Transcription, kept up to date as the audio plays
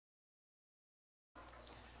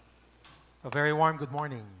A very warm good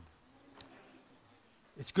morning.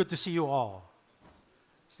 It's good to see you all.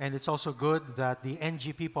 And it's also good that the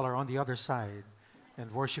NG people are on the other side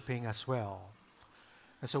and worshiping as well.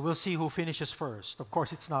 And so we'll see who finishes first. Of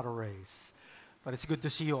course, it's not a race, but it's good to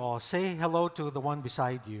see you all. Say hello to the one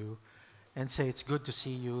beside you and say it's good to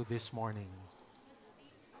see you this morning.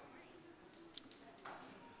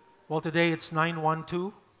 Well, today it's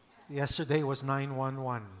 9/12. Yesterday was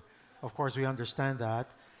 9/11. Of course, we understand that.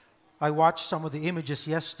 I watched some of the images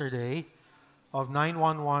yesterday of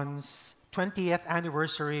 9/11's 20th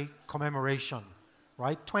anniversary commemoration,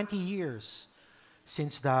 right? 20 years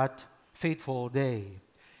since that fateful day.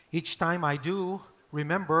 Each time I do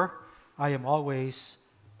remember, I am always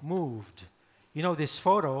moved. You know, this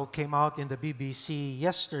photo came out in the BBC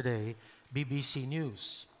yesterday, BBC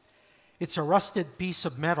News. It's a rusted piece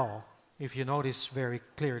of metal, if you notice very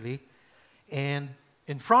clearly, and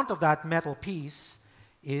in front of that metal piece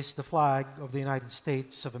is the flag of the United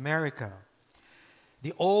States of America.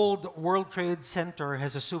 The old World Trade Center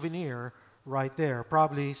has a souvenir right there,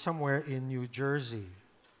 probably somewhere in New Jersey.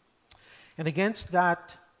 And against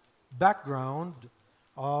that background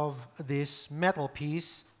of this metal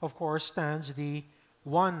piece, of course, stands the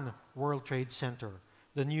One World Trade Center,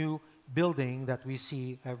 the new building that we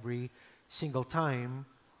see every single time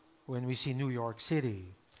when we see New York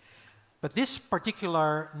City. But this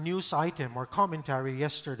particular news item or commentary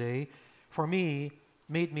yesterday, for me,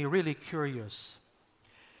 made me really curious.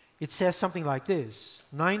 It says something like this: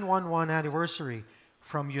 9/11 anniversary,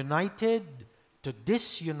 from united to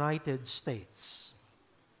disunited states.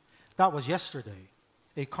 That was yesterday,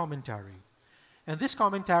 a commentary. And this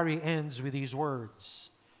commentary ends with these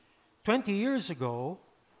words: 20 years ago,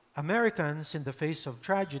 Americans in the face of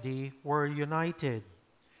tragedy were united.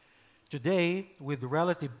 Today, with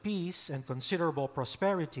relative peace and considerable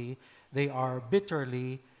prosperity, they are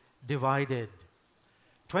bitterly divided.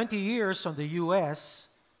 20 years on the U.S.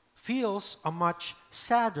 feels a much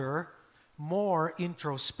sadder, more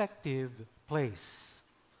introspective place.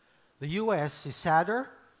 The U.S. is sadder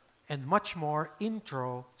and much more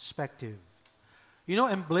introspective. You know,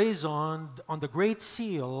 emblazoned on the Great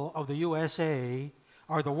Seal of the USA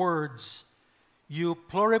are the words, "Eu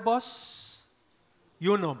pluribus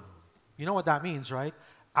unum." You know what that means, right?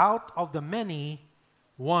 Out of the many,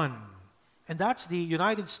 one. And that's the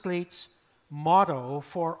United States motto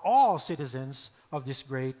for all citizens of this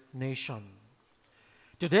great nation.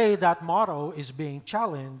 Today, that motto is being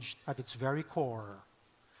challenged at its very core.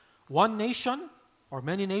 One nation, or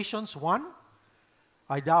many nations, one?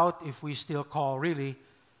 I doubt if we still call really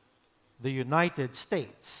the United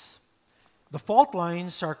States. The fault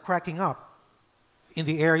lines are cracking up in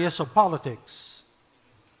the areas of politics.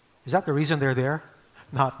 Is that the reason they're there?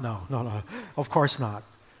 No. Of course not.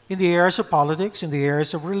 In the areas of politics, in the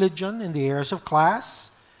areas of religion, in the areas of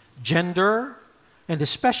class, gender, and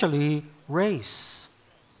especially race.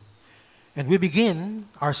 And we begin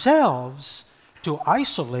ourselves to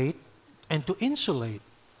isolate and to insulate.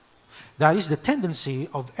 That is the tendency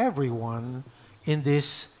of everyone in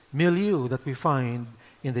this milieu that we find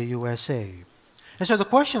in the USA. And so the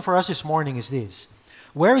question for us this morning is this: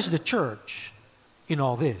 where is the church in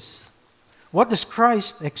all this? What does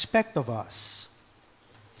Christ expect of us?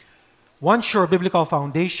 One sure biblical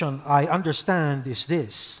foundation I understand is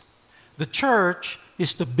this: the church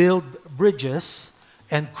is to build bridges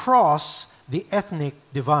and cross the ethnic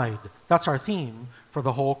divide. That's our theme for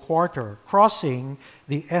the whole quarter, crossing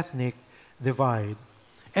the ethnic divide.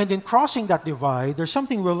 And in crossing that divide, there's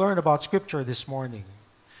something we'll learn about Scripture this morning.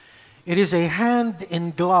 It is a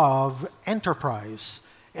hand-in-glove enterprise.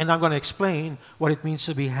 And I'm going to explain what it means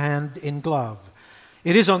to be hand-in-glove.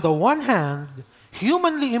 It is, on the one hand,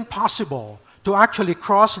 humanly impossible to actually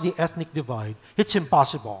cross the ethnic divide. It's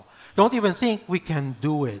impossible. Don't even think we can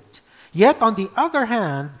do it. Yet, on the other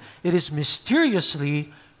hand, it is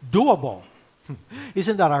mysteriously doable.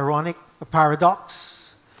 Isn't that ironic? A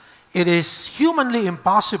paradox? It is humanly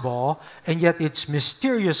impossible, and yet it's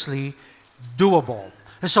mysteriously doable.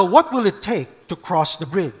 And so what will it take to cross the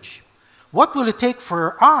bridge? What will it take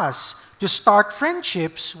for us to start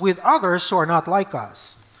friendships with others who are not like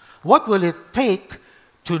us? What will it take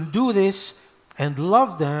to do this and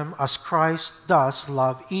love them as Christ does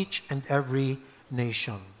love each and every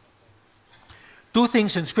nation? Two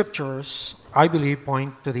things in Scriptures, I believe,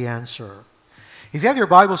 point to the answer. If you have your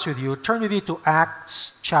Bibles with you, turn with me to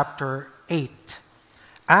Acts chapter 8.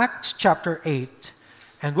 Acts chapter 8,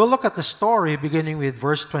 and we'll look at the story beginning with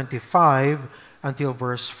verse 25 until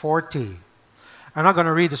verse 40. I'm not going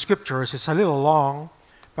to read the Scriptures, it's a little long,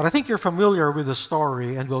 but I think you're familiar with the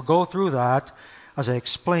story, and we'll go through that as I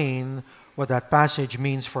explain what that passage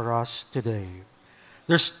means for us today.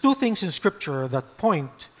 There's two things in Scripture that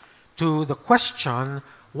point to the question,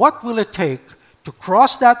 what will it take to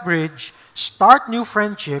cross that bridge, start new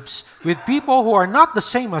friendships with people who are not the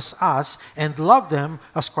same as us, and love them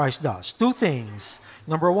as Christ does? Two things.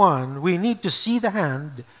 Number one, we need to see the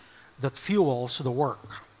hand that fuels the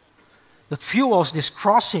work, that fuels this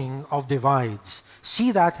crossing of divides.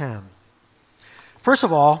 See that hand. First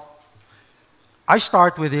of all, I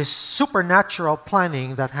start with this supernatural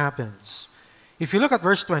planning that happens. If you look at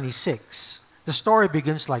verse 26, the story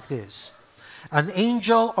begins like this. An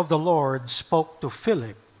angel of the Lord spoke to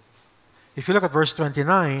Philip. If you look at verse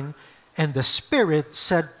 29, and the Spirit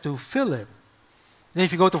said to Philip. Then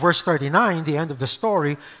if you go to verse 39, the end of the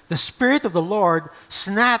story, the Spirit of the Lord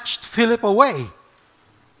snatched Philip away.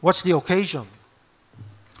 What's the occasion?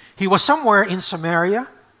 He was somewhere in Samaria,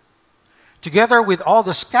 together with all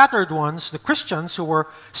the scattered ones, the Christians who were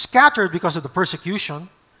scattered because of the persecution.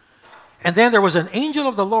 And then there was an angel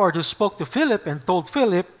of the Lord who spoke to Philip and told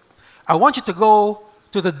Philip, I want you to go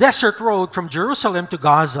to the desert road from Jerusalem to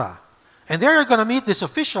Gaza. And there you're going to meet this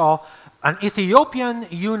official, an Ethiopian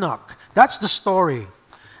eunuch. That's the story.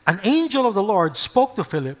 An angel of the Lord spoke to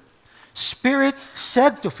Philip. Spirit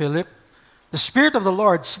said to Philip, the Spirit of the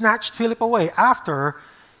Lord snatched Philip away after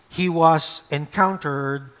he was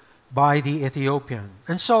encountered by the Ethiopian.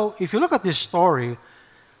 And so, if you look at this story,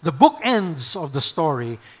 the book ends of the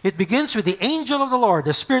story. It begins with the angel of the Lord,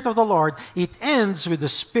 the Spirit of the Lord. It ends with the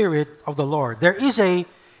Spirit of the Lord. There is a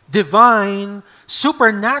divine,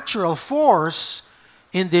 supernatural force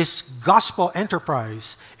in this gospel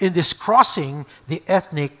enterprise, in this crossing the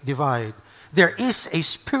ethnic divide. There is a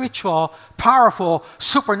spiritual, powerful,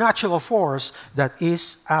 supernatural force that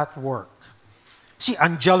is at work. See,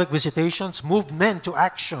 angelic visitations moved men to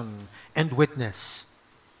action and witness.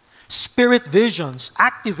 Spirit visions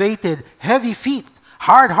activated heavy feet,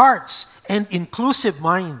 hard hearts, and inclusive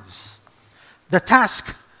minds. The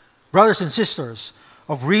task, brothers and sisters,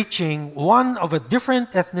 of reaching one of a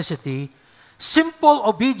different ethnicity, simple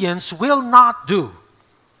obedience will not do.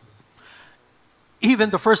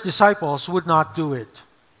 Even the first disciples would not do it.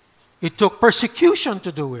 It took persecution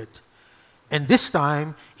to do it. And this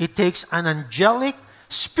time, it takes an angelic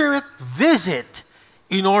spirit visit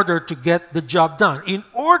in order to get the job done, in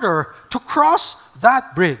order to cross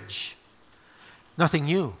that bridge. Nothing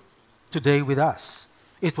new today with us.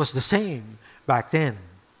 It was the same back then.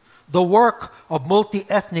 The work of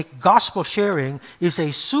multi-ethnic gospel sharing is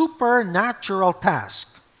a supernatural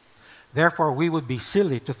task. Therefore, we would be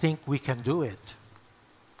silly to think we can do it.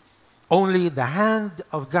 Only the hand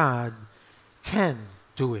of God can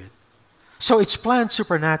do it. So it's planned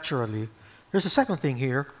supernaturally. There's a second thing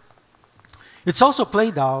here. It's also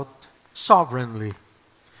played out sovereignly.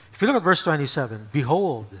 If you look at verse 27,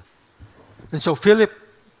 behold. And so Philip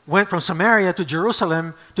went from Samaria to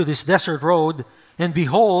Jerusalem to this desert road, and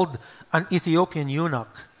behold, an Ethiopian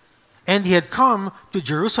eunuch. And he had come to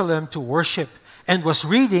Jerusalem to worship and was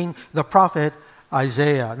reading the prophet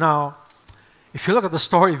Isaiah. Now, if you look at the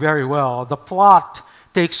story very well, the plot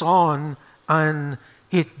takes on an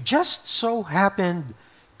it just so happened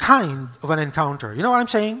kind of an encounter. You know what I'm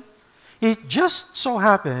saying? It just so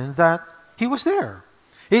happened that he was there.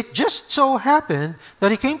 It just so happened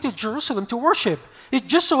that he came to Jerusalem to worship. It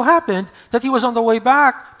just so happened that he was on the way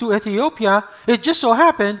back to Ethiopia. It just so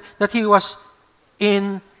happened that he was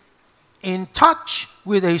in touch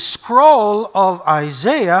with a scroll of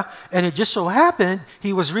Isaiah, and it just so happened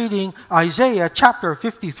he was reading Isaiah chapter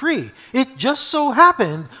 53. It just so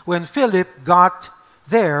happened when Philip got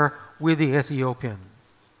there with the Ethiopian.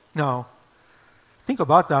 Now, think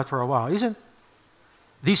about that for a while. Isn't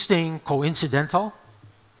this thing coincidental?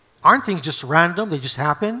 Aren't things just random? They just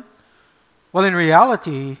happen? Well, in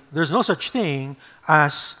reality, there's no such thing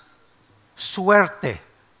as suerte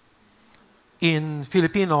in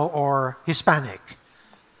Filipino or Hispanic.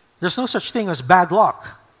 There's no such thing as bad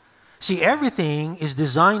luck. See, everything is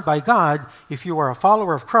designed by God. If you are a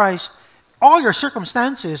follower of Christ, all your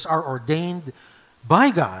circumstances are ordained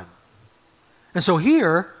by God. And so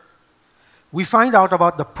here, we find out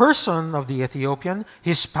about the person of the Ethiopian,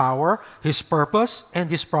 his power, his purpose, and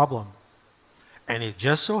his problem. And it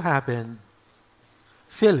just so happened,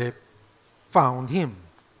 Philip found him.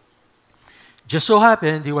 Just so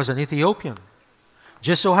happened, he was an Ethiopian.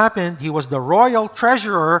 Just so happened, he was the royal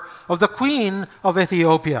treasurer of the Queen of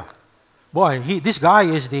Ethiopia. Boy, this guy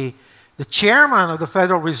is the chairman of the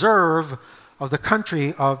Federal Reserve of the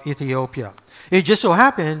country of Ethiopia. It just so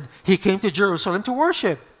happened, he came to Jerusalem to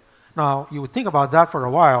worship. Now, you would think about that for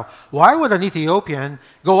a while. Why would an Ethiopian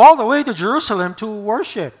go all the way to Jerusalem to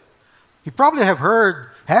worship? He probably have heard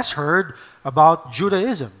has heard about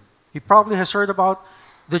Judaism. He probably has heard about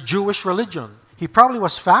the Jewish religion. He probably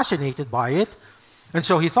was fascinated by it. And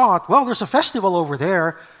so he thought, well, there's a festival over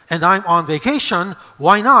there, and I'm on vacation.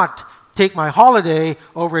 Why not take my holiday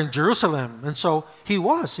over in Jerusalem? And so he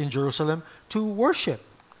was in Jerusalem to worship.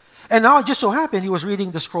 And now it just so happened he was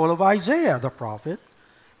reading the scroll of Isaiah, the prophet,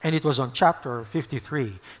 and it was on chapter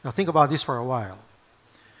 53. Now think about this for a while.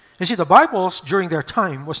 You see, the Bibles during their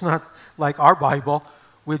time was not like our Bible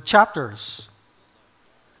with chapters.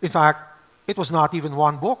 In fact, it was not even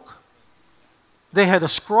one book. They had a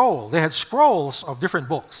scroll. They had scrolls of different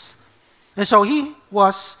books. And so he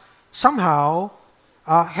was somehow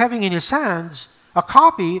having in his hands a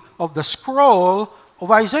copy of the scroll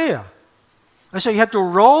of Isaiah. And so he had to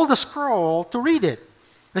roll the scroll to read it.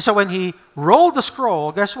 And so when he rolled the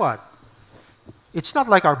scroll, guess what? It's not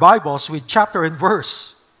like our Bibles with chapter and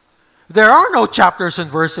verse. There are no chapters and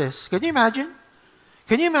verses. Can you imagine?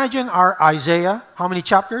 Can you imagine our Isaiah? How many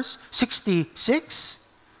chapters?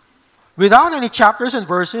 66? Without any chapters and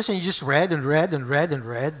verses, and you just read and read and read and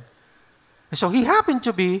read. And so he happened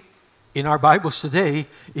to be, in our Bibles today,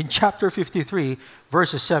 in chapter 53,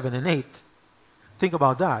 verses 7 and 8. Think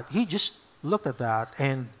about that. He just looked at that,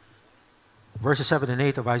 and verses 7 and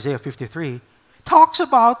 8 of Isaiah 53 talks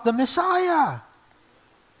about the Messiah.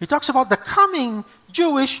 He talks about the coming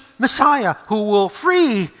Jewish Messiah who will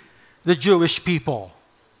free the Jewish people.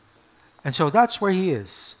 And so that's where he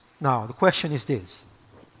is. Now, the question is this.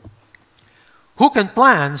 Who can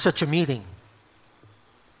plan such a meeting?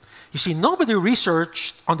 You see, nobody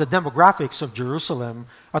researched on the demographics of Jerusalem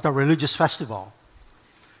at a religious festival.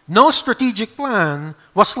 No strategic plan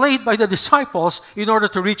was laid by the disciples in order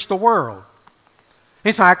to reach the world.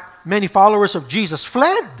 In fact, many followers of Jesus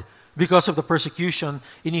fled because of the persecution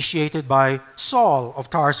initiated by Saul of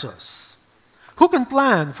Tarsus. Who can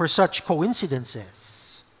plan for such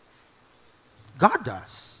coincidences? God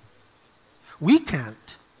does. We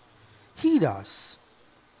can't. He does.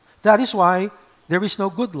 That is why there is no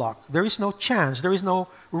good luck. There is no chance. There is no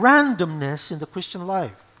randomness in the Christian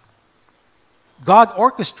life. God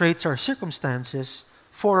orchestrates our circumstances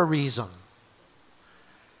for a reason.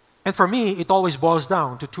 And for me, it always boils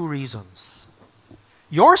down to two reasons.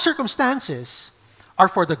 Your circumstances are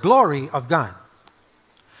for the glory of God.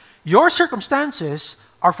 Your circumstances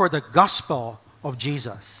are for the gospel of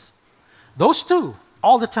Jesus. Those two,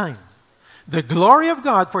 all the time. The glory of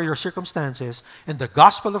God for your circumstances and the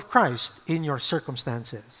gospel of Christ in your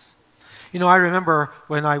circumstances. You know, I remember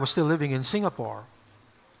when I was still living in Singapore,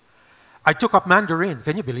 I took up Mandarin.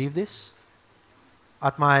 Can you believe this?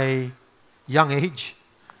 At my young age,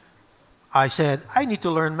 I said, I need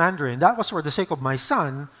to learn Mandarin. That was for the sake of my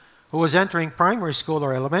son, who was entering primary school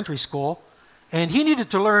or elementary school, and he needed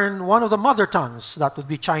to learn one of the mother tongues. That would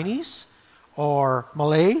be Chinese, or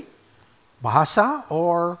Malay, Bahasa,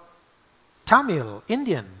 or Tamil,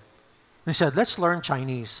 Indian. He said, let's learn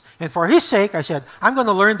Chinese. And for his sake, I said, I'm going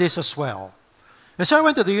to learn this as well. And so I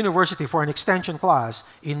went to the university for an extension class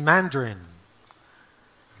in Mandarin.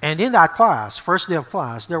 And in that class, first day of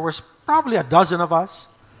class, there was probably a dozen of us.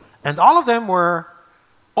 And all of them were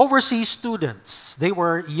overseas students. They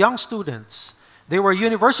were young students. They were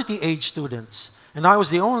university-age students. And I was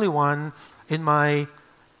the only one in my,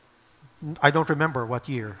 I don't remember what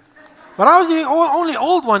year. But I was the only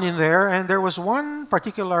old one in there, and there was one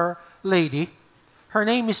particular lady. Her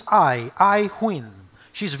name is Ai Huyn.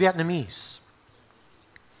 She's Vietnamese.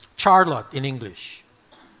 Charlotte in English.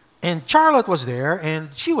 And Charlotte was there, and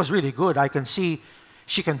she was really good. I can see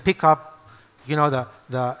she can pick up, you know,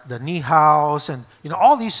 the ni haos and, you know,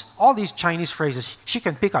 all these Chinese phrases she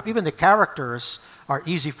can pick up. Even the characters are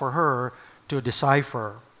easy for her to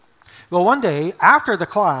decipher. Well, one day after the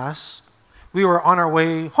class, we were on our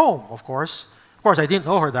way home, of course. Of course, I didn't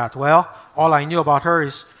know her that well. All I knew about her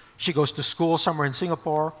is she goes to school somewhere in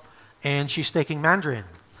Singapore, and she's taking Mandarin.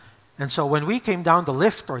 And so when we came down the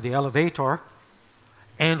lift or the elevator,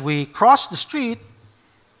 and we crossed the street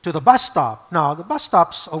to the bus stop. Now, the bus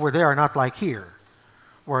stops over there are not like here,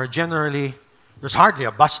 where generally there's hardly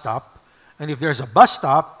a bus stop. And if there's a bus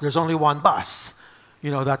stop, there's only one bus,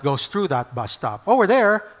 you know, that goes through that bus stop. Over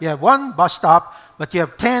there, you have one bus stop, but you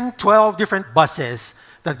have 10, 12 different buses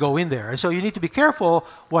that go in there. And so you need to be careful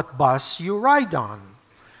what bus you ride on.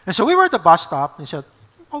 And so we were at the bus stop and said,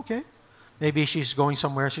 okay, maybe she's going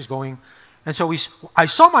somewhere, she's going. And so I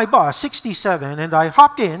saw my bus, 67, and I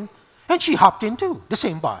hopped in, and she hopped in too, the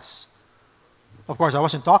same bus. Of course, I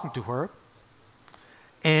wasn't talking to her.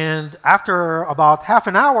 And after about half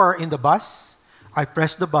an hour in the bus, I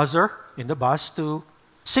pressed the buzzer in the bus to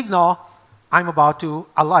signal I'm about to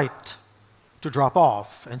alight to drop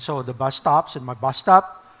off. And so the bus stops in my bus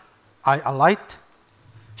stop. I alight.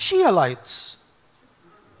 She alights.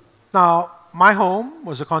 Now, my home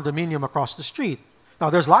was a condominium across the street. Now,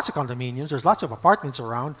 there's lots of condominiums. There's lots of apartments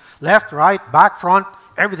around. Left, right, back, front,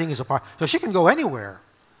 everything is apart. So she can go anywhere.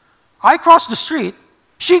 I cross the street.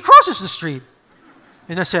 She crosses the street.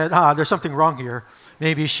 And I said, there's something wrong here.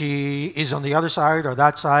 Maybe she is on the other side or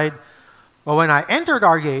that side. But when I entered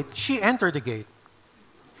our gate, she entered the gate.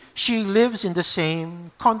 She lives in the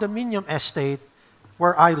same condominium estate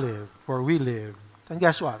where I live, where we live. And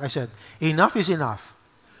guess what? I said, enough is enough.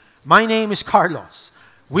 My name is Carlos.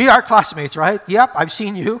 We are classmates, right? Yep, I've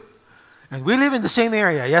seen you. And we live in the same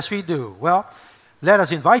area. Yes, we do. Well, let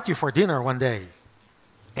us invite you for dinner one day.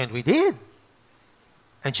 And we did.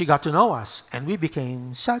 And she got to know us. And we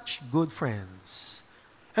became such good friends.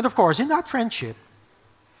 And of course, in that friendship,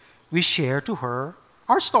 we share to her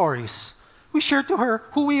our stories. We share to her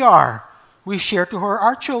who we are. We share to her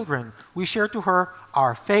our children. We share to her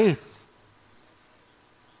our faith.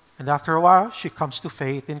 And after a while, she comes to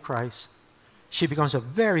faith in Christ. She becomes a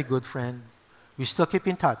very good friend. We still keep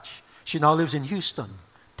in touch. She now lives in Houston,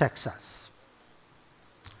 Texas.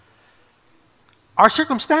 Our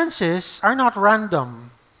circumstances are not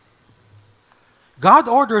random. God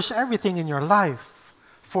orders everything in your life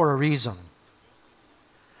for a reason.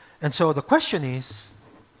 And so the question is,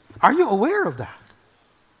 are you aware of that?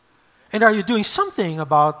 And are you doing something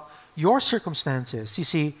about your circumstances? You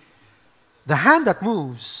see, the hand that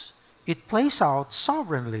moves, it plays out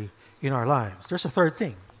sovereignly in our lives. There's a third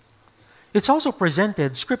thing. It's also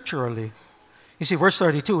presented scripturally. You see, verse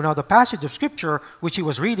 32, now the passage of scripture which he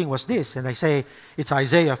was reading was this, and I say it's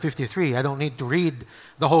Isaiah 53. I don't need to read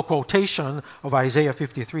the whole quotation of Isaiah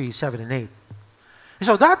 53, 7 and 8. And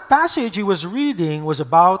so that passage he was reading was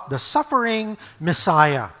about the suffering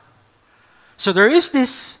Messiah. So there is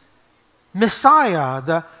this Messiah,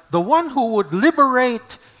 the one who would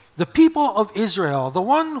liberate the people of Israel, the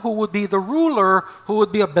one who would be the ruler, who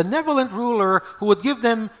would be a benevolent ruler, who would give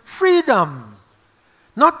them freedom.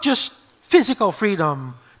 Not just physical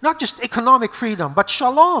freedom, not just economic freedom, but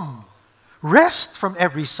shalom, rest from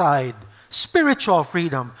every side, spiritual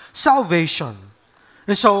freedom, salvation.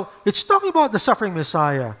 And so it's talking about the suffering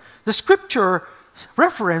Messiah. The scripture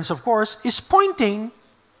reference, of course, is pointing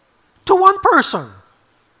to one person,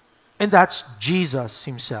 and that's Jesus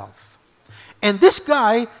himself. And this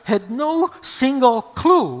guy had no single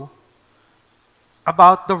clue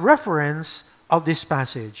about the reference of this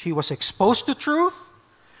passage. He was exposed to truth,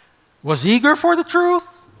 was eager for the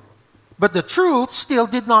truth, but the truth still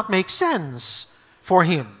did not make sense for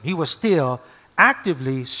him. He was still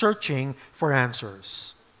actively searching for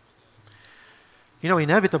answers. You know,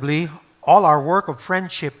 inevitably, all our work of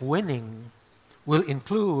friendship winning will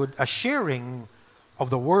include a sharing of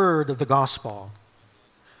the word of the gospel.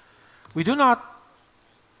 We do not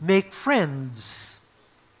make friends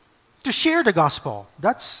to share the gospel.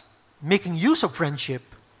 That's making use of friendship.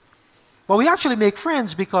 But we actually make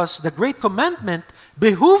friends because the great commandment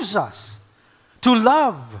behooves us to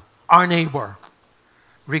love our neighbor,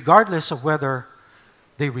 regardless of whether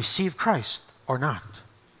they receive Christ or not.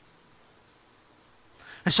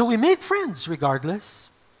 And so we make friends regardless.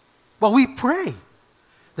 But we pray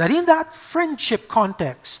that in that friendship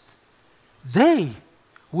context, they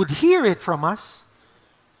would hear it from us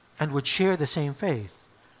and would share the same faith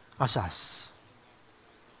as us.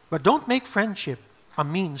 But don't make friendship a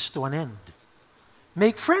means to an end.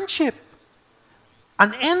 Make friendship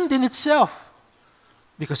an end in itself.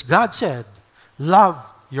 Because God said, love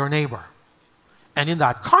your neighbor. And in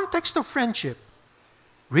that context of friendship,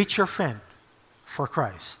 reach your friend for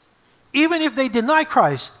Christ. Even if they deny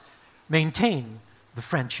Christ, maintain the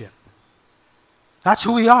friendship. That's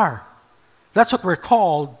who we are. That's what we're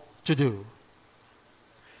called to do.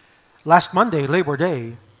 Last Monday, Labor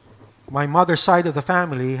Day, my mother's side of the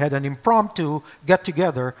family had an impromptu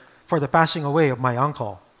get-together for the passing away of my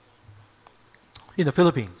uncle in the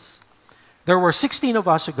Philippines. There were 16 of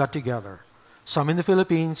us who got together. Some in the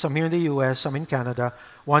Philippines, some here in the U.S., some in Canada,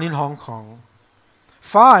 one in Hong Kong.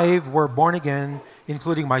 5 were born again,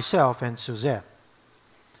 including myself and Suzette.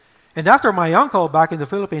 And after my uncle back in the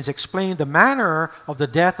Philippines explained the manner of the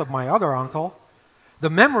death of my other uncle, the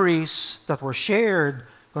memories that were shared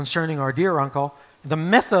concerning our dear uncle, the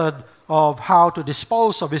method of how to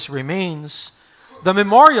dispose of his remains, the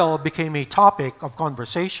memorial became a topic of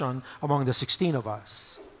conversation among the 16 of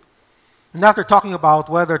us. And after talking about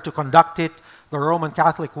whether to conduct it the Roman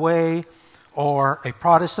Catholic way or a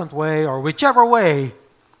Protestant way or whichever way,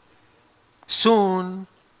 soon,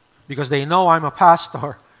 because they know I'm a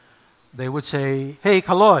pastor, they would say, "Hey,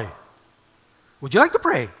 Kaloy, would you like to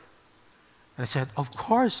pray?" And I said, of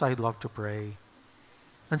course I'd love to pray.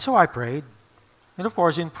 And so I prayed. And of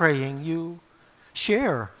course, in praying, you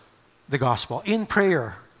share the gospel in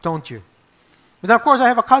prayer, don't you? But then, of course, I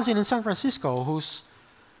have a cousin in San Francisco who's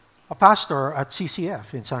a pastor at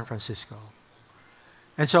CCF in San Francisco.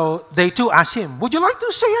 And so they too asked him, would you like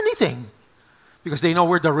to say anything? Because they know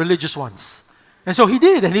we're the religious ones. And so he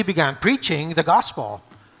did, and he began preaching the gospel.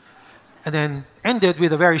 And then ended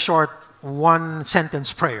with a very short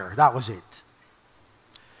one-sentence prayer. That was it.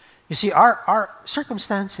 You see, our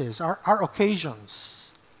circumstances, our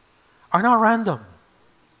occasions are not random.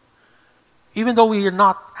 Even though we are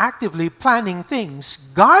not actively planning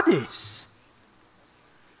things, God is.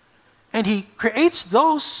 And He creates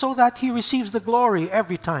those so that He receives the glory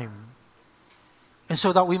every time. And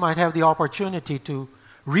so that we might have the opportunity to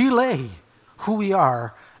relay who we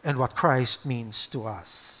are and what Christ means to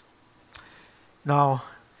us. Now,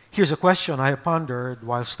 here's a question I have pondered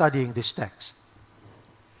while studying this text.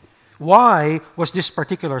 Why was this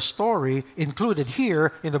particular story included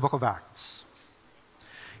here in the book of Acts?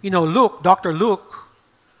 You know, Luke, Dr. Luke,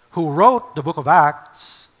 who wrote the book of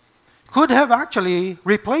Acts, could have actually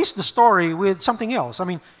replaced the story with something else. I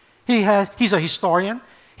mean, he's a historian.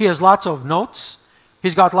 He has lots of notes.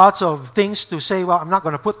 He's got lots of things to say, well, I'm not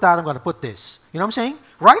going to put that, I'm going to put this. You know what I'm saying?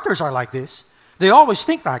 Writers are like this. They always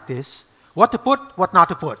think like this. What to put, what not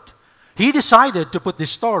to put. He decided to put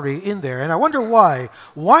this story in there, and I wonder why.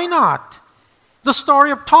 Why not the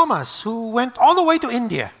story of Thomas, who went all the way to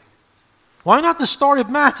India? Why not the story of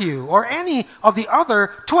Matthew or any of the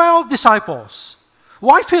other 12 disciples?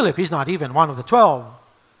 Why Philip? He's not even one of the 12.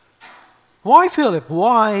 Why Philip?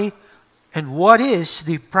 Why? And what is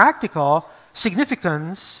the practical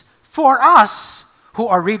significance for us who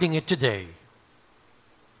are reading it today?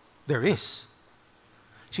 There is.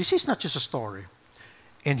 So you see, it's not just a story.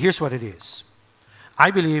 And here's what it is.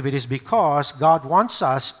 I believe it is because God wants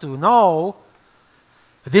us to know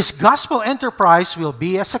this gospel enterprise will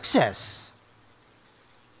be a success.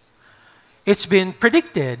 It's been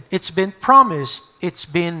predicted, it's been promised, it's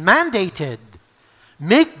been mandated.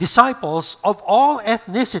 Make disciples of all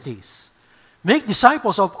ethnicities. Make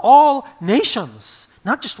disciples of all nations.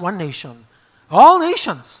 Not just one nation. All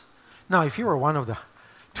nations. Now, if you were one of the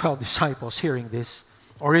 12 disciples hearing this,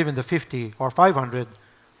 or even the 50 or 500,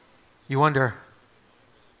 you wonder,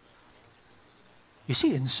 is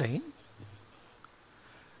he insane?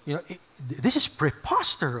 You know, this is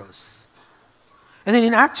preposterous. And then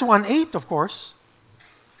in Acts 1:8, of course,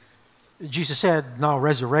 Jesus said, now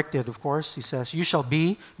resurrected, of course, He says, you shall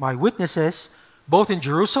be my witnesses both in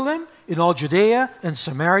Jerusalem, in all Judea and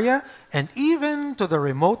Samaria, and even to the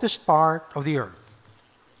remotest part of the earth.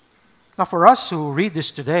 Now for us who read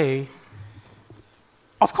this today,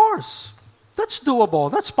 of course, that's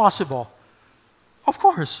doable, that's possible. Of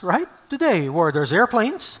course, right? Today, where there's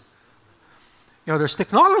airplanes, you know, there's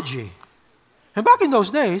technology. And back in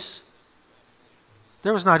those days,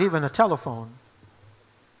 there was not even a telephone.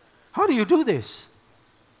 How do you do this?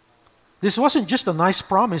 This wasn't just a nice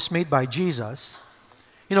promise made by Jesus.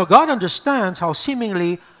 You know, God understands how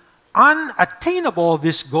seemingly unattainable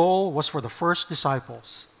this goal was for the first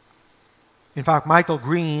disciples. In fact, Michael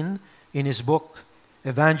Green, in his book,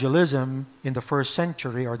 Evangelism in the First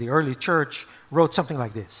Century, or the Early Church, wrote something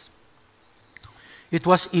like this. It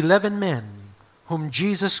was 11 men whom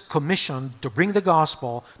Jesus commissioned to bring the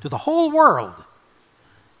gospel to the whole world.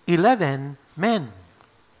 11 men.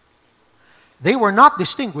 They were not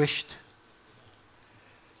distinguished,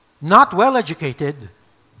 not well-educated,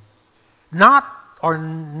 not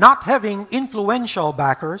having influential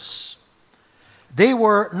backers. They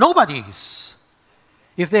were nobodies.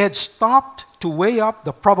 If they had stopped to weigh up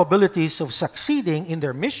the probabilities of succeeding in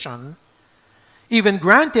their mission, even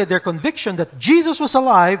granted their conviction that Jesus was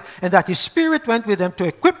alive and that His Spirit went with them to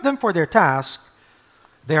equip them for their task,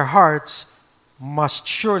 their hearts must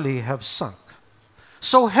surely have sunk.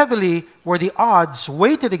 So heavily were the odds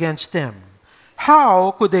weighted against them.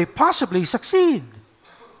 How could they possibly succeed?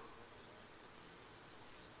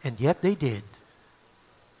 And yet they did.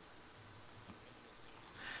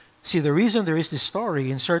 See, the reason there is this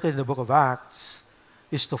story inserted in the book of Acts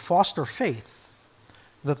is to foster faith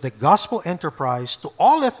that the gospel enterprise to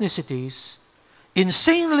all ethnicities,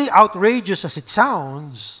 insanely outrageous as it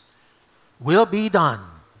sounds, will be done.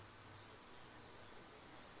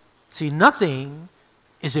 See, nothing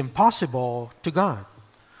is impossible to God.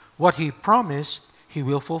 What He promised, He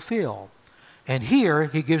will fulfill. And here,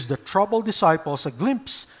 He gives the troubled disciples a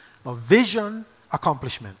glimpse of vision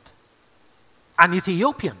accomplishment. An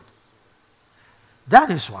Ethiopian.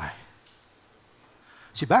 That is why.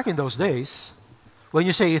 See, back in those days, when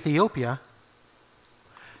you say Ethiopia,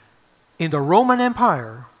 in the Roman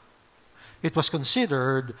Empire, it was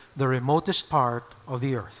considered the remotest part of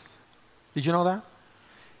the earth. Did you know that?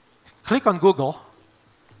 Click on Google,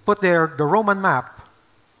 put there the Roman map,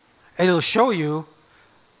 and it'll show you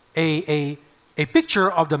a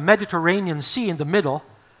picture of the Mediterranean Sea in the middle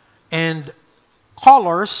and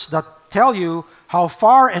colors that tell you how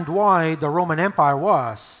far and wide the Roman Empire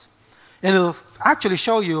was. And it'll actually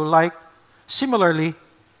show you, like, similarly,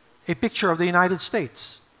 a picture of the United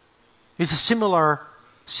States. It's a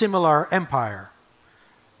similar empire.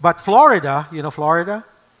 But Florida, you know Florida?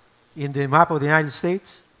 In the map of the United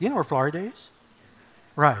States, you know where Florida is?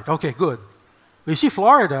 Right, okay, good. You see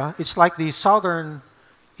Florida, it's like the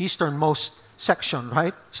easternmost section,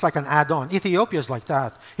 right? It's like an add-on. Ethiopia is like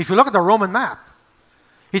that. If you look at the Roman map,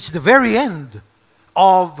 it's the very end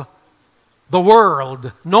of the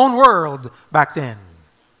world, known world back then.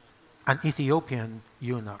 An Ethiopian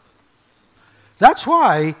eunuch. That's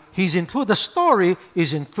why he's included, the story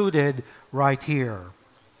is included right here.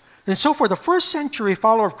 And so for the first century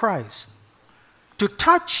follower of Christ, to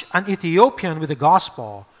touch an Ethiopian with the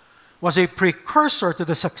gospel was a precursor to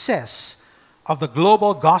the success of the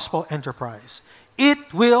global gospel enterprise.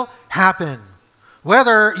 It will happen.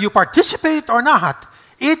 Whether you participate or not,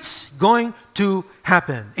 it's going to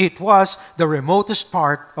happen. It was the remotest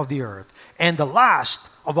part of the earth and the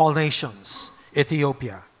last of all nations,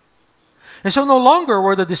 Ethiopia. And so no longer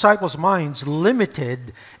were the disciples' minds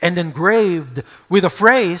limited and engraved with a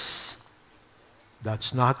phrase,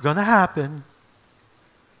 that's not going to happen.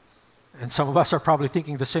 And some of us are probably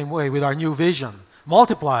thinking the same way with our new vision.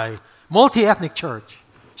 Multiply, multi-ethnic church.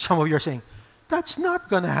 Some of you are saying, that's not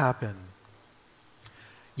going to happen.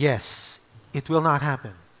 Yes, it will not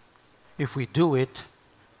happen if we do it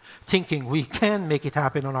thinking we can make it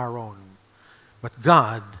happen on our own. But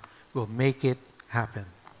God will make it happen.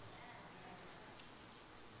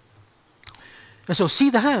 And so see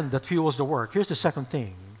the hand that fuels the work. Here's the second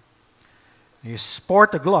thing. You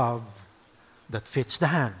sport a glove that fits the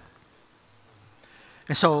hand.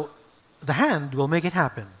 And so the hand will make it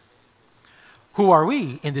happen. Who are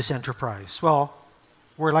we in this enterprise? Well,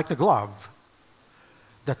 we're like the glove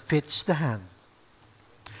that fits the hand.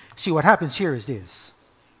 See, what happens here is this.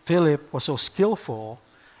 Philip was so skillful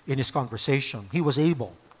in his conversation. He was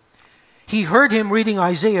able. He heard him reading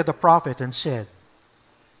Isaiah the prophet and said,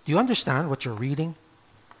 do you understand what you're reading?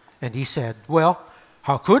 And he said, well,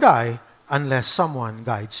 how could I unless someone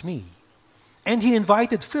guides me? And he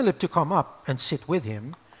invited Philip to come up and sit with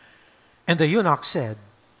him. And the eunuch said,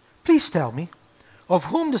 please tell me, of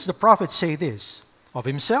whom does the prophet say this? Of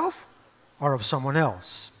himself or of someone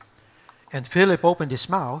else? And Philip opened his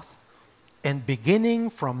mouth, and beginning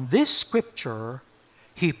from this scripture,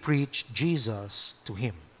 he preached Jesus to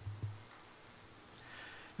him.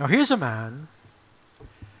 Now here's a man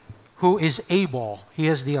who is able, he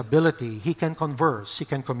has the ability, he can converse, he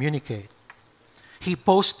can communicate. He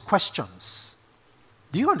posed questions.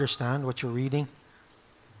 Do you understand what you're reading?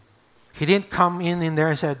 He didn't come in there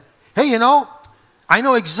and said, hey, you know, I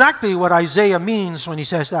know exactly what Isaiah means when he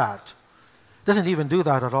says that. Doesn't even do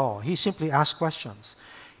that at all. He simply asked questions.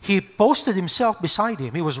 He posted himself beside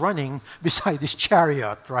him. He was running beside his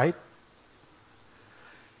chariot, right?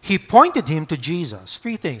 He pointed him to Jesus.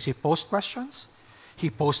 Three things. He posed questions. He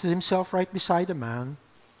posted himself right beside the man.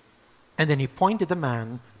 And then he pointed the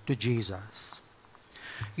man to Jesus.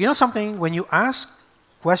 You know something? When you ask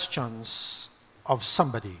questions of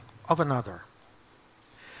somebody, of another,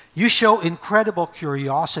 you show incredible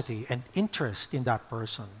curiosity and interest in that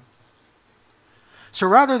person. So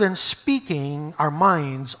rather than speaking our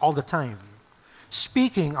minds all the time,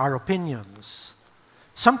 speaking our opinions,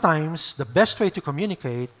 sometimes the best way to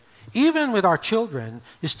communicate, even with our children,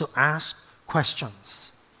 is to ask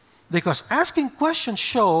questions. Because asking questions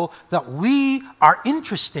show that we are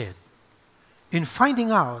interested in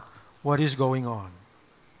finding out what is going on.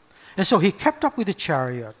 And so he kept up with the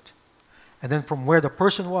chariot. And then from where the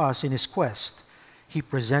person was in his quest, he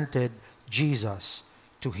presented Jesus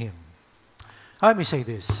to him. Let me say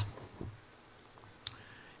this.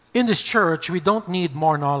 In this church, we don't need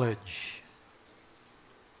more knowledge.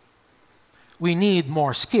 We need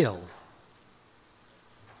more skill.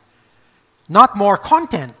 Not more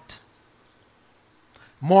content.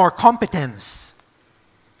 More competence.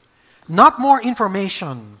 Not more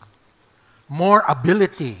information. More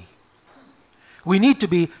ability. We need to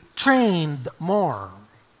be trained more.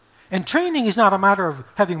 And training is not a matter of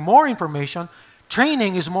having more information.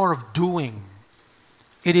 Training is more of doing.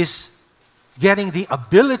 It is getting the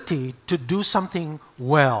ability to do something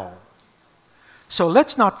well. So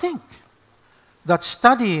let's not think that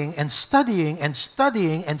studying and studying and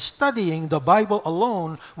studying and studying the Bible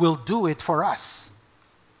alone will do it for us.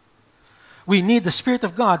 We need the Spirit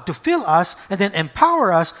of God to fill us and then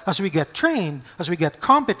empower us as we get trained, as we get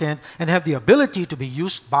competent, and have the ability to be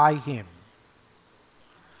used by Him.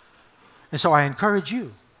 And so I encourage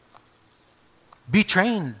you, be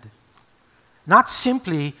trained. Not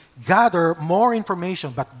simply gather more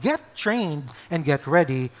information, but get trained and get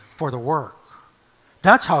ready for the work.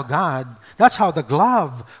 That's how the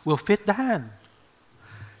glove will fit the hand.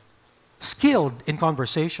 Skilled in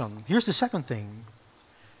conversation. Here's the second thing.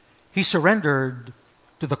 He surrendered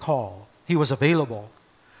to the call. He was available.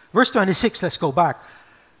 Verse 26, let's go back.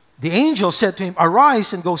 The angel said to him,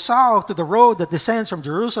 "Arise and go south to the road that descends from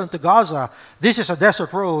Jerusalem to Gaza. This is a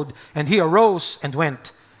desert road." And he arose and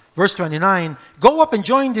went. Verse 29, "Go up and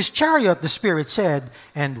join this chariot," the Spirit said.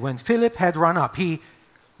 And when Philip had run up, he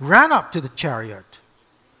ran up to the chariot.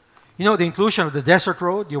 You know, the inclusion of the desert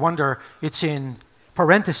road, you wonder, it's in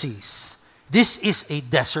parentheses. This is a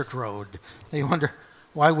desert road. You wonder,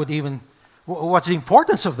 what's the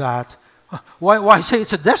importance of that? Why say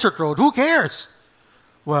it's a desert road? Who cares?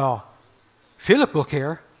 Well, Philip will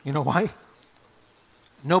care. You know why?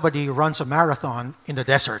 Nobody runs a marathon in the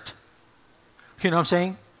desert. You know what I'm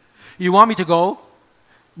saying? You want me to go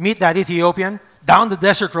meet that Ethiopian down the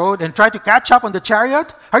desert road and try to catch up on the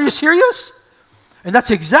chariot? Are you serious? And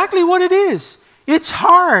that's exactly what it is. It's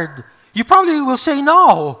hard. You probably will say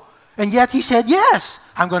no. And yet he said,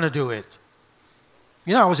 yes, I'm going to do it.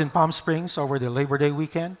 You know, I was in Palm Springs over the Labor Day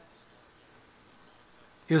weekend.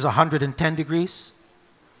 It was 110 degrees.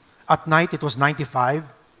 At night, it was 95.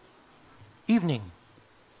 Evening.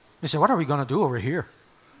 They said, what are we going to do over here?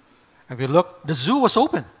 And we looked, the zoo was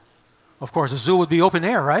open. Of course, the zoo would be open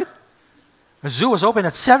air, right? The zoo was open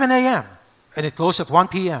at 7 a.m. and it closed at 1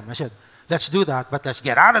 p.m. I said, let's do that, but let's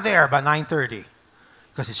get out of there by 9:30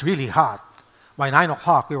 because it's really hot. By 9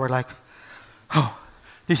 o'clock, we were like, oh,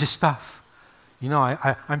 this is tough. You know,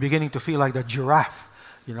 I'm beginning to feel like the giraffe,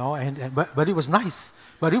 you know, but it was nice.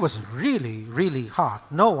 But it was really, really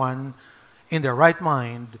hot. No one in their right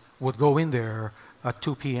mind would go in there at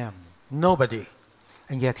 2 p.m. Nobody.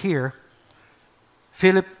 And yet here,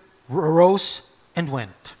 Philip arose and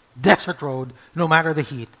went. Desert road, no matter the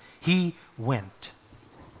heat, he went.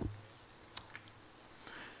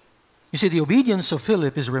 You see, the obedience of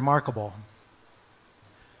Philip is remarkable.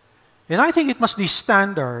 And I think it must be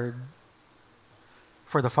standard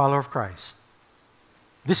for the follower of Christ.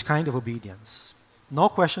 This kind of obedience. No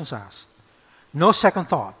questions asked. No second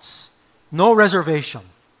thoughts. No reservation.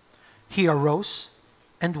 He arose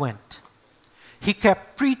and went. He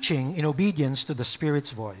kept preaching in obedience to the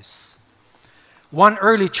Spirit's voice. One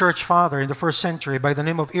early church father in the first century by the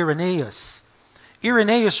name of Irenaeus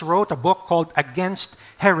wrote a book called Against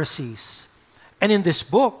Heresies. And in this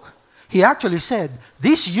book, he actually said,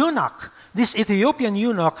 this Ethiopian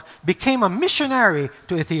eunuch, became a missionary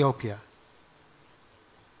to Ethiopia.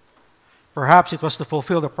 Perhaps it was to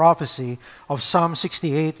fulfill the prophecy of Psalm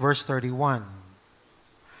 68, verse 31.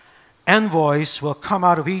 Envoys will come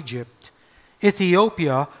out of Egypt.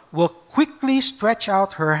 Ethiopia will quickly stretch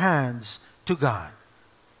out her hands to God.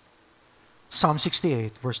 Psalm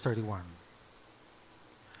 68, verse 31.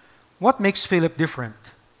 What makes Philip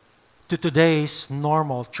different to today's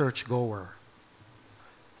normal churchgoer?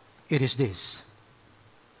 It is this.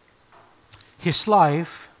 His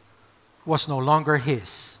life was no longer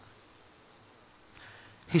his.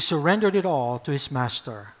 He surrendered it all to his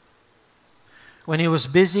master. When he was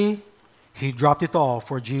busy, he dropped it all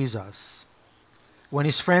for Jesus. When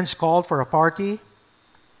his friends called for a party,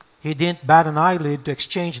 he didn't bat an eyelid to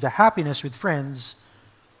exchange the happiness with friends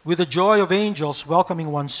with the joy of angels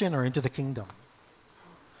welcoming one sinner into the kingdom.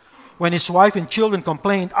 When his wife and children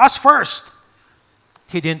complained, us first,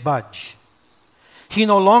 he didn't budge. He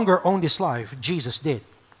no longer owned his life, Jesus did.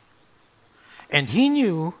 And he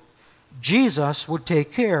knew Jesus would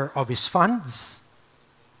take care of his funds,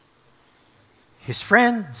 his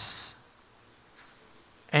friends,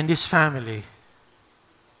 and his family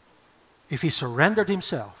if he surrendered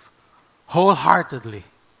himself wholeheartedly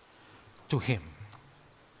to him.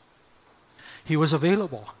 He was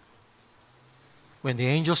available. When the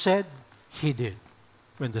angel said, he did.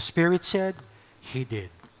 When the Spirit said, he did.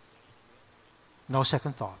 No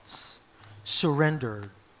second thoughts. Surrendered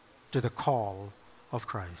to the call of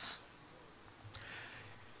Christ.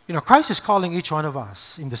 You know, Christ is calling each one of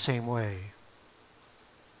us in the same way.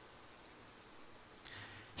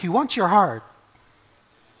 He wants your heart.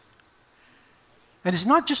 And it's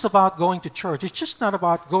not just about going to church. It's just not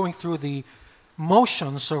about going through the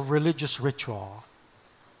motions of religious ritual.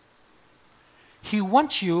 He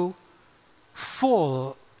wants you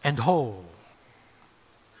full and whole.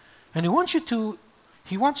 And He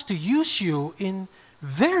wants to use you in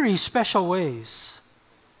very special ways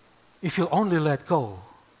if you'll only let go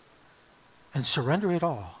and surrender it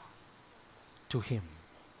all to Him.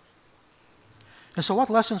 And so what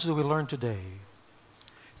lessons do we learn today?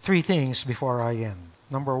 3 things before I end.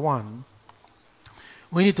 Number 1,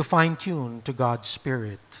 we need to fine-tune to God's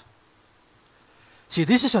Spirit. See,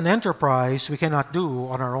 this is an enterprise we cannot do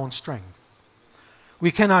on our own strength.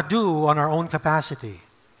 We cannot do on our own capacity.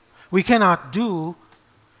 We cannot do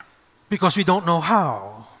because we don't know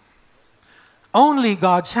how. Only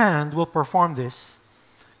God's hand will perform this,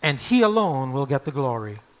 and He alone will get the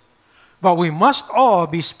glory. But we must all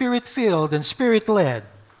be Spirit-filled and Spirit-led.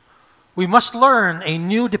 We must learn a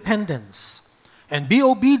new dependence and be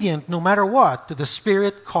obedient no matter what to the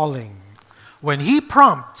Spirit calling. When He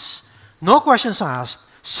prompts, no questions asked,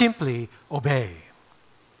 simply obey.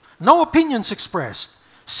 No opinions expressed,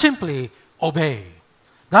 simply obey.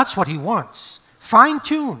 That's what He wants.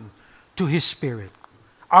 Fine-tune to His Spirit.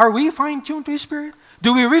 Are we fine-tuned to His Spirit?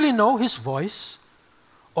 Do we really know His voice?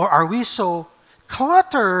 Or are we so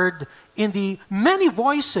cluttered in the many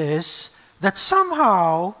voices that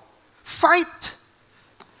somehow fight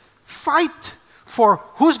for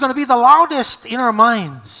who's going to be the loudest in our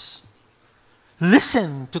minds?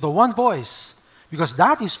 Listen to the one voice, because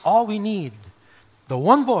that is all we need. The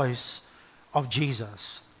one voice of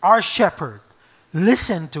Jesus, our shepherd.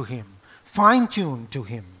 Listen to Him. Fine-tune to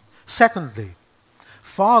Him. Secondly,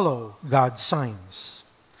 follow God's signs.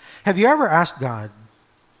 Have you ever asked God,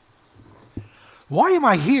 why am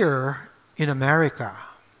I here in America?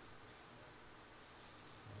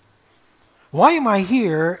 Why am I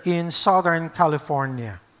here in Southern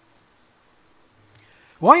California?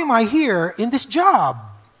 Why am I here in this job?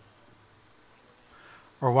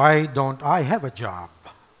 Or why don't I have a job?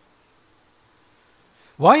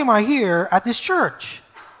 Why am I here at this church?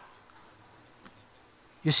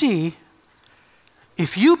 You see,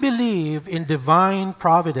 if you believe in divine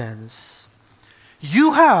providence,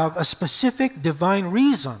 you have a specific divine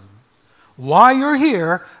reason why you're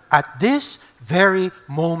here at this very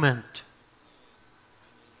moment.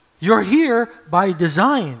 You're here by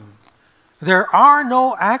design. There are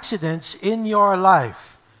no accidents in your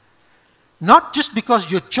life. Not just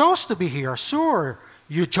because you chose to be here. Sure,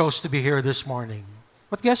 you chose to be here this morning.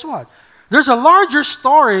 But guess what? There's a larger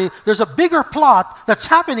story, there's a bigger plot that's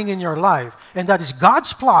happening in your life, and that is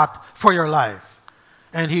God's plot for your life.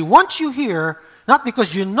 And He wants you here, not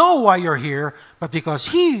because you know why you're here, but because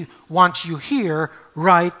He wants you here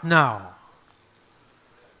right now.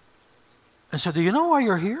 And so do you know why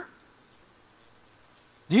you're here?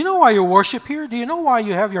 Do you know why you worship here? Do you know why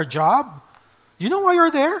you have your job? Do you know why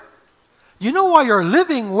you're there? Do you know why you're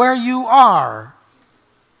living where you are?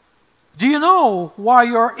 Do you know why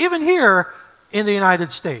you're even here in the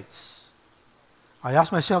United States? I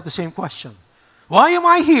ask myself the same question. Why am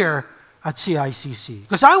I here at CICC?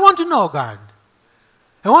 Because I want to know, God.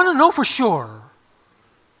 I want to know for sure.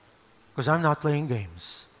 Because I'm not playing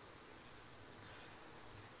games.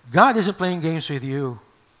 God isn't playing games with you.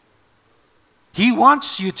 He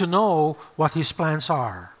wants you to know what His plans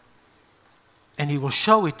are. And He will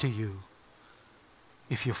show it to you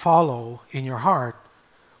if you follow in your heart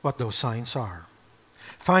what those signs are.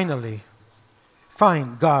 Finally,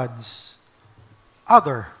 find God's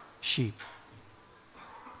other sheep.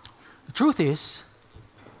 The truth is,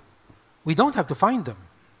 we don't have to find them.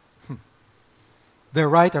 They're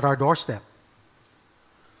right at our doorstep.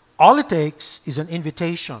 All it takes is an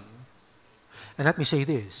invitation. And let me say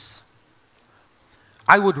this.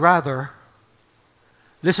 I would rather,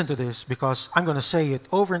 listen to this because I'm going to say it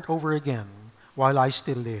over and over again while I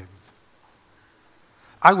still live.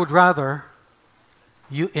 I would rather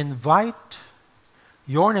you invite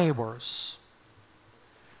your neighbors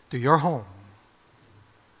to your home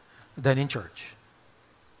than in church.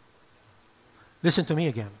 Listen to me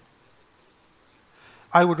again.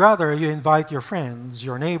 I would rather you invite your friends,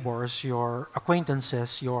 your neighbors, your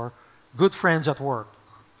acquaintances, your good friends at work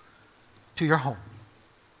to your home,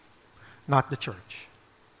 not the church.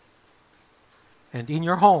 And in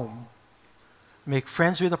your home, make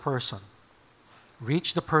friends with a person.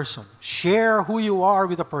 Reach the person. Share who you are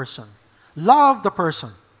with the person. Love the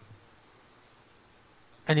person.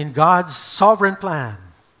 And in God's sovereign plan,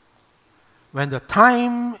 when the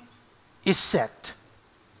time is set,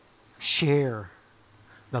 share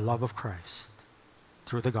the love of Christ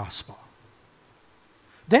through the gospel.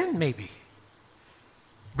 Then maybe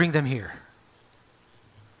bring them here.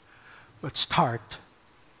 But start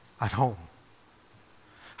at home.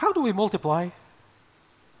 How do we multiply?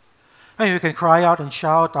 And we can cry out and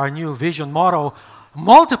shout our new vision motto,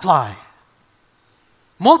 multiply.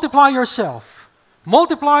 Multiply yourself.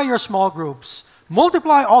 Multiply your small groups.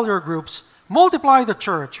 Multiply all your groups. Multiply the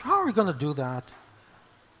church. How are we going to do that?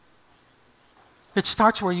 It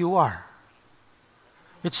starts where you are.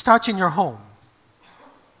 It starts in your home.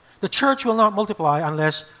 The church will not multiply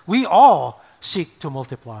unless we all seek to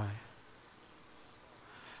multiply.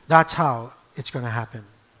 That's how it's going to happen.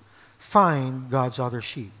 Find God's other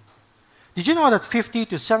sheep. Did you know that 50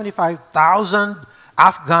 to 75,000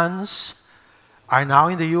 Afghans are now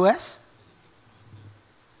in the U.S.?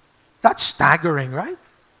 That's staggering, right?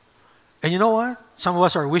 And you know what? Some of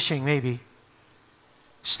us are wishing maybe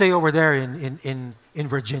stay over there in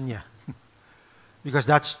Virginia. Because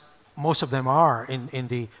that's, most of them are in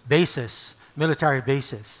the bases, military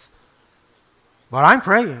bases. But I'm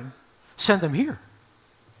praying, send them here.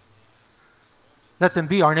 Let them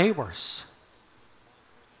be our neighbors.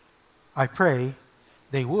 I pray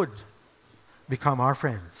they would become our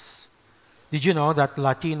friends. Did you know that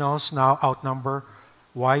Latinos now outnumber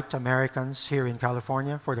white Americans here in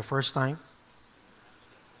California for the first time?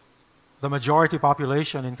 The majority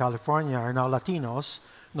population in California are now Latinos,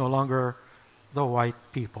 no longer the white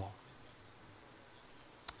people.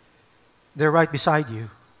 They're right beside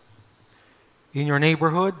you. In your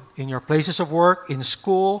neighborhood, in your places of work, in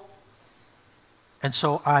school. And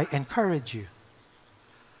so I encourage you,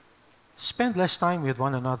 spend less time with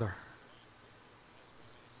one another.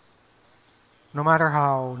 No matter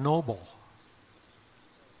how noble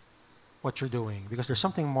what you're doing, because there's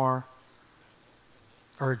something more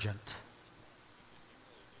urgent.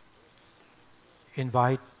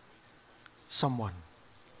 Invite someone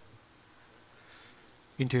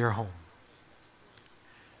into your home.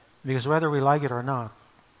 Because whether we like it or not,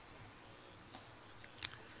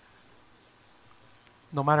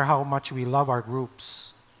 no matter how much we love our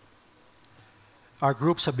groups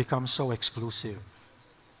have become so exclusive.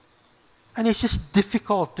 And it's just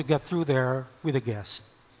difficult to get through there with a guest.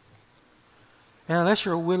 And unless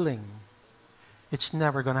you're willing, it's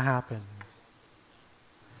never going to happen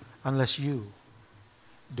unless you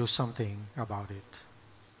do something about it.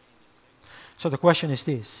 So the question is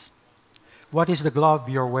this: what is the glove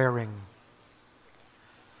you're wearing?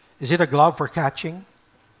 Is it a glove for catching,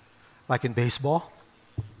 like in baseball?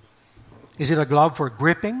 Is it a glove for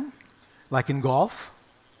gripping, like in golf?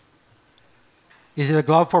 Is it a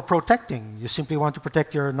glove for protecting? You simply want to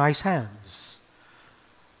protect your nice hands,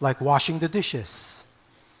 like washing the dishes.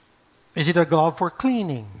 Is it a glove for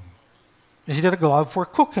cleaning? Is it a glove for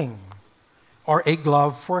cooking? Or a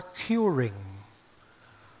glove for curing?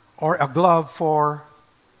 Or a glove for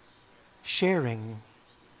sharing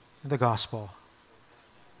the gospel?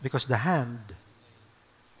 Because the hand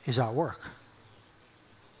is at work.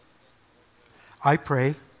 I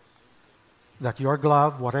pray that your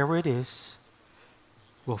glove, whatever it is,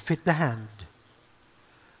 will fit the hand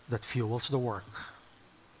that fuels the work.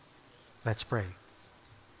 Let's pray.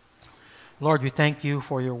 Lord, we thank you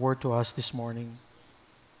for your word to us this morning.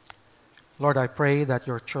 Lord, I pray that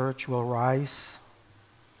your church will rise.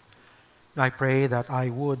 I pray that I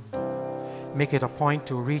would make it a point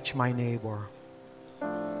to reach my neighbor,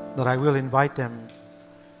 that I will invite them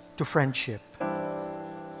to friendship,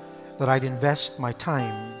 that I'd invest my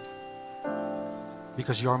time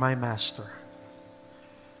because you're my master.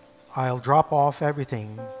 I'll drop off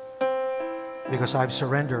everything because I've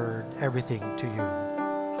surrendered everything to you.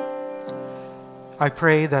 I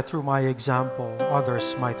pray that through my example,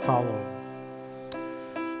 others might follow.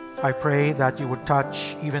 I pray that you would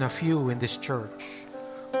touch even a few in this church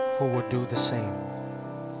who would do the same.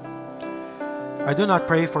 I do not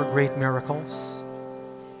pray for great miracles.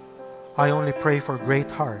 I only pray for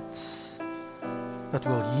great hearts that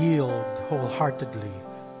will yield wholeheartedly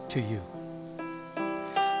to you.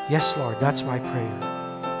 Yes, Lord, that's my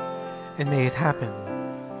prayer. And may it happen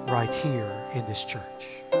right here in this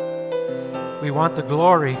church. We want the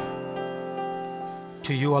glory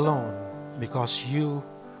to you alone, because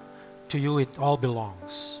to you it all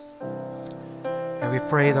belongs. And we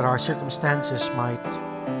pray that our circumstances might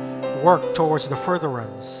work towards the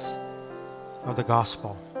furtherance of the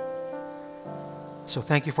gospel. So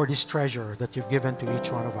thank you for this treasure that you've given to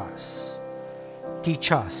each one of us.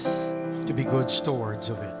 Teach us to be good stewards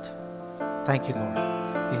of it. Thank you, Lord.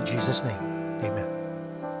 In Jesus' name, amen.